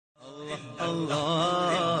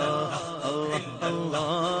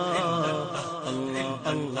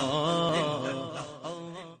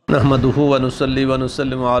নাহমাদুহু ওয়া নুসাল্লি ওয়া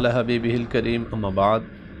নুসাল্লিমু আলা হাবিবিহিল কারীম, আম্মা বা'দ।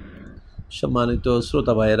 সম্মানিত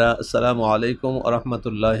শ্রোতা ভাইয়েরা, আসসালামু আলাইকুম ওয়া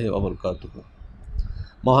রাহমাতুল্লাহি ওয়া বারাকাতুহু।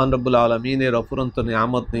 মহান রব্বুল আলামিনের অফুরন্ত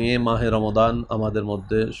নিয়ামত নিয়ে মাহে রমাদান আমাদের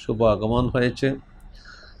মধ্যে শুভ আগমন হয়েছে।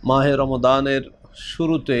 মাহে রমাদানের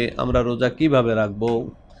শুরুতে আমরা রোজা কিভাবে রাখব,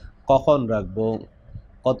 কখন রাখব,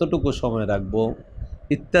 কতটুকু সময় রাখব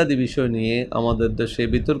ইত্যাদি বিষয় নিয়ে আমাদের দেশে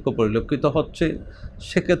বিতর্ক পরিলক্ষিত হচ্ছে।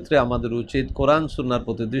 সেক্ষেত্রে আমাদের উচিত কোরআন সুন্নাহর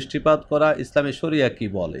প্রতি দৃষ্টিপাত করা, ইসলামী শরিয়া কি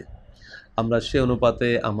বলে, আমরা সে অনুপাতে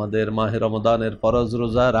আমাদের মাহে রমাদানের ফরজ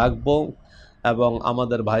রোজা রাখব এবং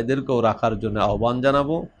আমাদের ভাইদেরকেও রাখার জন্য আহ্বান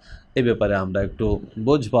জানাবো। এ ব্যাপারে আমরা একটু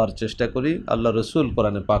বোঝবার চেষ্টা করি। আল্লাহ রসুল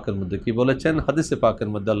কোরআনে পাকের মধ্যে কি বলেছেন, হাদিসে পাকের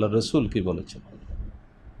মধ্যে আল্লাহ রসুল কি বলেছেন।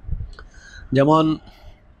 যেমন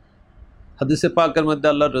হাদিসে পাকের মধ্যে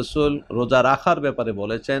আল্লাহ রসুল রোজা রাখার ব্যাপারে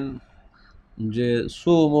বলেছেন যে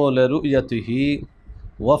সুমু লিরুইয়াতিহি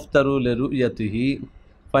ওয়াফতারু লিরুইয়াতিহি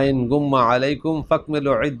ফাইন গুম্মা আলাইকুম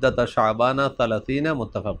ফাকমিলু ইদ্দাতা শাবানা 30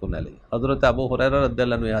 মুত্তাফাকুন আলাইহি। হযরত আবু হুরায়রা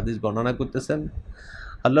রাদিয়াল্লাহু আনহু এই হাদিস বর্ণনা করতেছেন।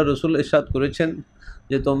 আল্লাহ রসুল ইরশাদ করেছেন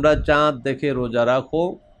যে তোমরা চাঁদ দেখে রোজা রাখো,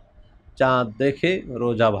 চাঁদ দেখে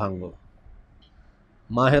রোজা ভাঙো।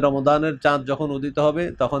 মাহে রমদানের চাঁদ যখন উদিত হবে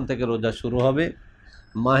তখন থেকে রোজা শুরু হবে।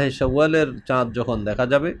 মাহে শাওয়ালের চাঁদ যখন দেখা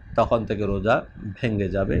যাবে তখন থেকে রোজা ভেঙে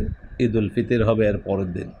যাবে। ঈদুল ফিতর হবে এর পরের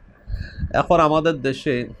দিন। এখন আমাদের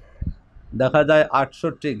দেশে দেখা যায়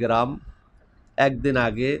 68 গ্রাম একদিন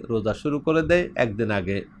আগে রোজা শুরু করে দেয়, একদিন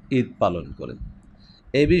আগে ঈদ পালন করে।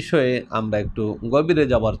 এই বিষয়ে আমরা একটু গভীরে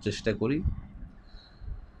যাওয়ার চেষ্টা করি।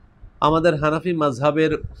 আমাদের হানাফি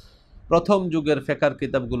মাযহাবের প্রথম যুগের ফিকহের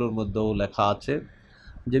কিতাবগুলোর মধ্যেও লেখা আছে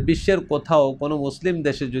যে বিশ্বের কোথাও কোনো মুসলিম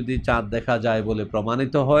দেশে যদি চাঁদ দেখা যায় বলে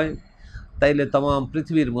প্রমাণিত হয় তাইলে तमाम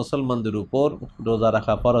পৃথিবীর মুসলমানদের উপর রোজা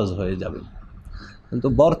রাখা ফরজ হয়ে যাবে। কিন্তু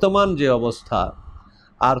বর্তমান যে অবস্থা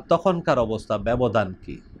আর তখনকার অবস্থা ব্যবধান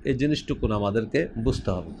কি, এই জিনিসটুকু আমাদেরকে বুঝতে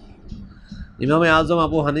হবে। ইমামে আজম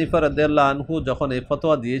আবু হানিফা রাদিয়াল্লাহু আনহু যখন এই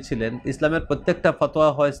ফতোয়া দিয়েছিলেন, ইসলামের প্রত্যেকটা ফতোয়া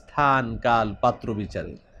হয় স্থান, কাল, পাত্র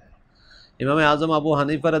বিচারে। ইমামে আজম আবু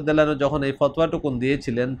হানিফা রাদিয়াল্লাহু আনহু যখন এই ফতোয়াটুকুন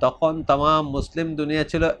দিয়েছিলেন তখন तमाम মুসলিম দুনিয়া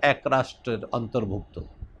ছিল এক রাষ্ট্রের অন্তর্ভুক্ত।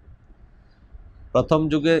 প্রথম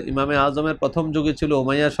যুগে ইমামে আজমের প্রথম যুগে ছিল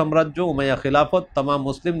উমাইয়া সাম্রাজ্য, উমাইয়া খিলাফত। तमाम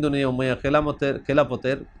মুসলিম দুনিয়া উমাইয়া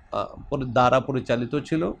খিলাফতের দ্বারা পরিচালিত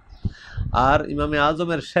ছিল। আর ইমামে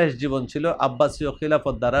আজমের শেষ জীবন ছিল আব্বাসীয়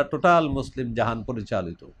খিলাফত দ্বারা টোটাল মুসলিম জাহান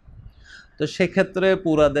পরিচালিত। তো সেক্ষেত্রে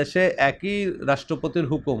পুরা দেশে একই রাষ্ট্রপতির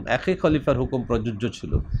হুকুম, একই খলিফার হুকুম প্রযোজ্য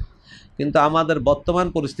ছিল। কিন্তু আমাদের বর্তমান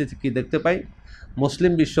পরিস্থিতি কি দেখতে পাই,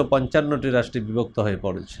 মুসলিম বিশ্ব 55টি রাষ্ট্রে বিভক্ত হয়ে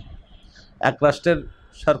পড়েছে। এক রাষ্ট্রের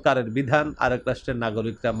সরকারের বিধান আরেক রাষ্ট্রের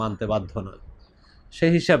নাগরিকরা মানতে বাধ্য নয়।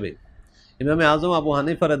 সেই হিসাবে ইমামে আজম আবু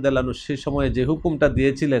হানিফা রাদিয়াল্লাহু আনহু সেই সময়ে যে হুকুমটা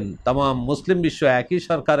দিয়েছিলেন तमाम মুসলিম বিশ্ব একই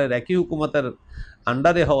সরকারের একই হুকুমতের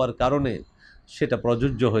আন্ডারে হওয়ার কারণে সেটা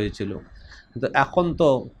প্রযোজ্য হয়েছিল। কিন্তু এখন তো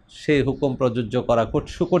সেই হুকুম প্রযোজ্য করা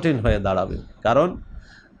সুকঠিন হয়ে দাঁড়াবে, কারণ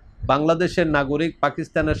বাংলাদেশের নাগরিক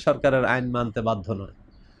পাকিস্তানের সরকারের আইন মানতে বাধ্য নয়,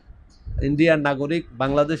 ইন্ডিয়ার নাগরিক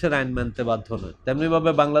বাংলাদেশের আইন মানতে বাধ্য নয়,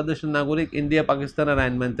 তেমনিভাবে বাংলাদেশের নাগরিক ইন্ডিয়া পাকিস্তানের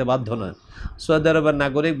আইন মানতে বাধ্য নয়, সৌদি আরবের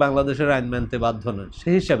নাগরিক বাংলাদেশের আইন মানতে বাধ্য নয়।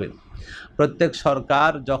 সেই হিসাবে প্রত্যেক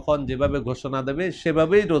সরকার যখন যেভাবে ঘোষণা দেবে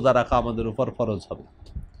সেভাবেই রোজা রাখা আমাদের উপর ফরজ হবে।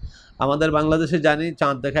 আমাদের বাংলাদেশে জানি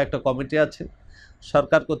চাঁদ দেখা একটা কমিটি আছে,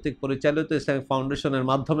 সরকার কর্তৃক পরিচালিত ইসলামিক ফাউন্ডেশনের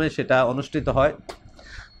মাধ্যমে সেটা অনুষ্ঠিত হয়।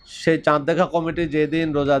 সেই চাঁদ দেখা কমিটি যেদিন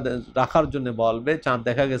রোজা রাখার জন্য বলবে, চাঁদ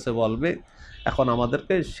দেখা গেছে বলবে, এখন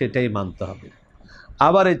আমাদেরকে সেটাই মানতে হবে।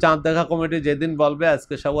 আবার এই চাঁদ দেখা কমিটি যেদিন বলবে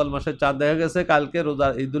আজকে শাওয়াল মাসের চাঁদ দেখা গেছে, কালকে রোজা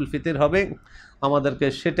ঈদুল ফিতর হবে, আমাদেরকে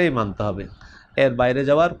সেটাই মানতে হবে। এর বাইরে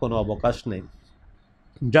যাওয়ার কোনো অবকাশ নেই।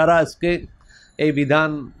 যারা আজকে এই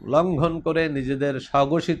বিধান লঙ্ঘন করে নিজেদের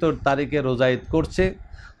স্বঘোষিত তারিখে রোজা ঈদ করছে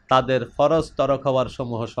তাদের ফরজ তরক হওয়ার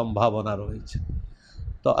সমূহ সম্ভাবনা রয়েছে।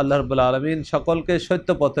 তো আল্লাহ রাব্বুল আলামিন সকলকে সত্য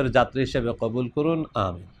পথের যাত্রী হিসেবে কবুল করুন,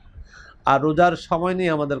 আমিন। আর রোজার সময়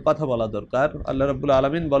নিয়ে আমাদের কথা বলা দরকার। আল্লাহ রাব্বুল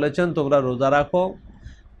আলামিন বলেছেন তোমরা রোজা রাখো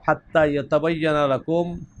হাত্তা ইয়াতাবায়্যানা লাকুম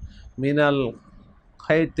মিনাল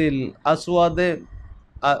খাইতিল আসওয়াদে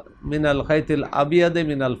মিনাল খাইতিল আবিয়াদে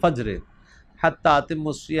মিনাল ফজরে হাত্তা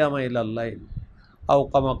আতিম্মুস সিয়ামা ইলাল লাইল আও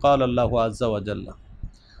কামা ক্বালা আল্লাহু আযজা ওয়া জাল্লা।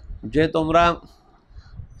 যে তোমরা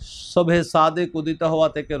শবে সাদিক উদিত হওয়া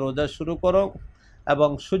থেকে রোজা শুরু করো এবং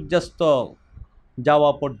সূর্যাস্ত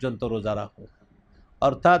যাওয়া পর্যন্ত রোজা রাখো।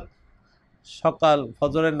 অর্থাৎ সকাল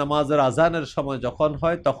ফজরের নামাজের আজানের সময় যখন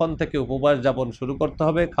হয় তখন থেকে উপবাস যাপন শুরু করতে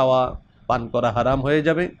হবে, খাওয়া পান করা হারাম হয়ে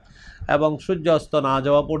যাবে এবং সূর্য অস্ত না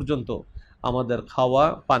যাওয়া পর্যন্ত আমাদের খাওয়া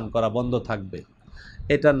পান করা বন্ধ থাকবে।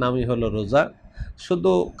 এটার নামই হলো রোজা।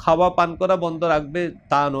 শুধু খাওয়া পান করা বন্ধ রাখবে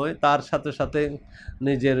তা নয়, তার সাথে সাথে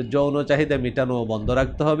নিজের যৌন চাহিদা মেটানোও বন্ধ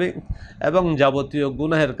রাখতে হবে এবং যাবতীয়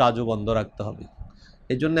গুনাহের কাজও বন্ধ রাখতে হবে।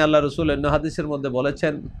 এই জন্য আল্লাহ রসুল অন্য হাদিসের মধ্যে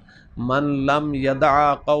বলেছেন, মান লাম ইয়াদা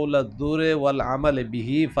কাউলা দুরে ওয়াল আমালে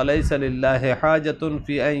বিহি ফালাইসা লিল্লাহি হাজাতুন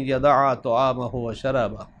ফি আন ইয়াদা তাআমাহু ওয়া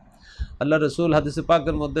শারাবা। আল্লাহ রসুল হাদিসে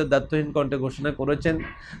পাকের মধ্যে দায়িত্বহীন কণ্ঠে ঘোষণা করেছেন,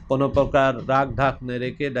 কোনো প্রকার রাগ ঢাক না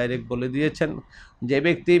রেখে ডাইরেক্ট বলে দিয়েছেন, যে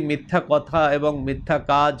ব্যক্তি মিথ্যা কথা এবং মিথ্যা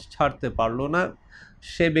কাজ ছাড়তে পারল না,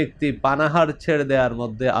 সে ব্যক্তি পানাহার ছেড়ে দেওয়ার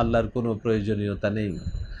মধ্যে আল্লাহর কোনো প্রয়োজনীয়তা নেই।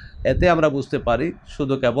 এতে আমরা বুঝতে পারি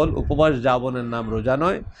শুধু কেবল উপবাস যাপনের নাম রোজা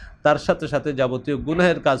নয়, তার সাথে সাথে যাবতীয়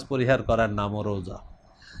গুনাহের কাজ পরিহার করার নামও রোজা।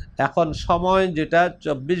 এখন সময় যেটা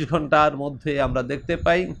 24 ঘন্টার মধ্যে আমরা দেখতে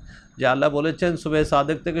পাই যে আল্লাহ বলেছেন সুবহে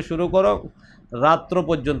সাদেক থেকে শুরু করো, রাত্র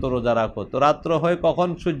পর্যন্ত রোজা রাখো। তো রাত্র হয় কখন?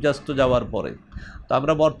 সূর্যাস্ত যাওয়ার পরে। তো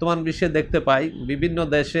আমরা বর্তমান বিশ্বে দেখতে পাই বিভিন্ন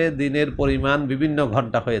দেশে দিনের পরিমাণ বিভিন্ন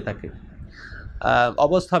ঘন্টা হয়ে থাকে,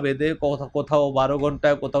 অবস্থা ভেদে কোথাও 12 ঘন্টা,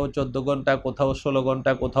 কোথাও 14 ঘন্টা, কোথাও 16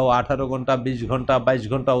 ঘন্টা, কোথাও 18 ঘন্টা, 20 ঘন্টা, 22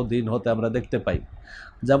 ঘন্টাও দিন হতে আমরা দেখতে পাই।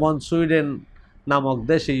 যেমন সুইডেন নামক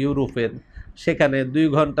দেশে ইউরোপের, সেখানে 2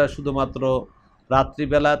 ঘন্টা শুধুমাত্র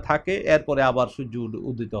রাত্রিবেলা থাকে, এরপরে আবার সূর্য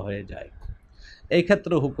উদিত হয়ে যায়। এই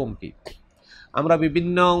ক্ষেত্রে হুকুম কি? আমরা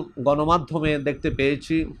বিভিন্ন গণমাধ্যমে দেখতে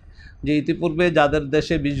পেয়েছি যে ইতিপূর্বে যাদের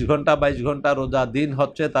দেশে 20 ঘন্টা 22 ঘন্টা রোজা দিন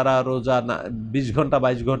হচ্ছে, তারা রোজা না 20 ঘন্টা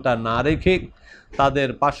 22 ঘন্টা না রেখে তাদের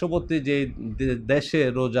পার্শ্ববর্তী যে দেশে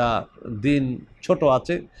রোজা দিন ছোট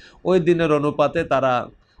আছে, ওই দিনের অনুপাতে তারা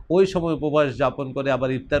ওই সময় উপবাস যাপন করে আবার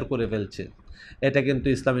ইফতার করে ফেলছে। এটা কিন্তু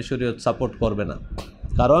ইসলামী শরীয়ত সাপোর্ট করবে না।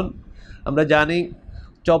 কারণ আমরা জানি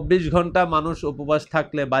 24 ঘন্টা মানুষ উপবাস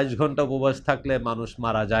থাকলে, 22 ঘন্টা উপবাস থাকলে মানুষ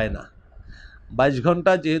মারা যায় না। 22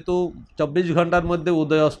 ঘন্টা যেহেতু 24 ঘন্টার মধ্যে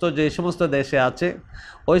উদয় অস্ত যে সমস্ত দেশে আছে,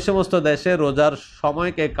 ওই সমস্ত দেশে রোজার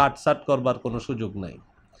সময়কে কাটছাট করবার কোনো সুযোগ নাই।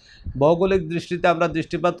 ভৌগোলিক দৃষ্টিতে আমরা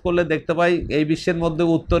দৃষ্টিপাত করলে দেখতে পাই এই বিশ্বের মধ্যে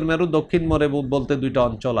উত্তর মেরু দক্ষিণ মেরু বলতে 2টা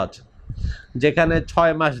অঞ্চল আছে, যেখানে 6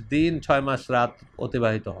 মাস দিন 6 মাস রাত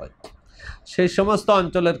অতিবাহিত হয়। সেই সমস্ত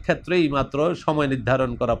অঞ্চলের ক্ষেত্রেই মাত্র সময়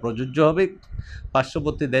নির্ধারণ করা প্রযোজ্য হবে।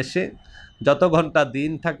 পার্শ্ববর্তী দেশে যত ঘন্টা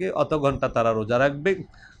দিন থাকে অত ঘন্টা তারা রোজা রাখবে,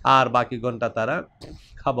 আর বাকি ঘন্টা তারা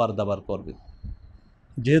খাবার দাবার করবে।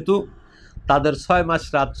 যেহেতু তাদের 6 মাস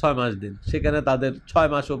রাত 6 মাস দিন, সেখানে তাদের 6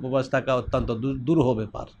 মাস উপবাস থাকা অত্যন্ত দুরূহ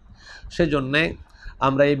ব্যাপার। সেজন্যে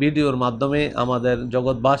আমরা এই ভিডিওর মাধ্যমে আমাদের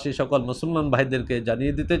জগৎবাসী সকল মুসলমান ভাইদেরকে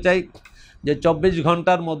জানিয়ে দিতে চাই যে 24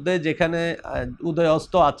 ঘন্টার মধ্যে যেখানে উদয়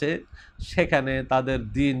অস্ত আছে, সেখানে তাদের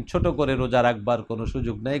দিন ছোট করে রোজা রাখবার কোনো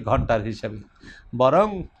সুযোগ নেই ঘন্টার হিসাবে। বরং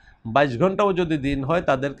 22 ঘন্টাও যদি দিন হয়,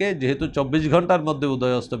 তাদেরকে যেহেতু 24 ঘন্টার মধ্যে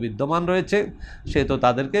উদয় অস্ত বিদ্যমান রয়েছে, সেহেতু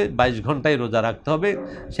তাদেরকে 22 ঘন্টাই রোজা রাখতে হবে।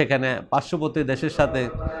 সেখানে পার্শ্ববর্তী দেশের সাথে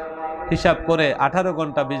হিসাব করে 18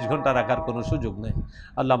 ঘন্টা 20 ঘন্টা রাখার কোনো সুযোগ নেই।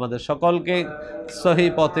 আল্লাহ আমাদের সকলকে সহি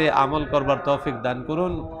পথে আমল করবার তৌফিক দান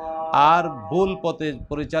করুন, আর ভুল পথে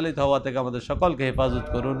পরিচালিত হওয়া থেকে আমাদের সকলকে হেফাজত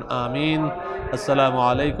করুন। আমিন। আসসালামু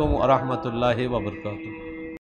আলাইকুম ওয়া রাহমাতুল্লাহি ওয়া বারাকাতুহু।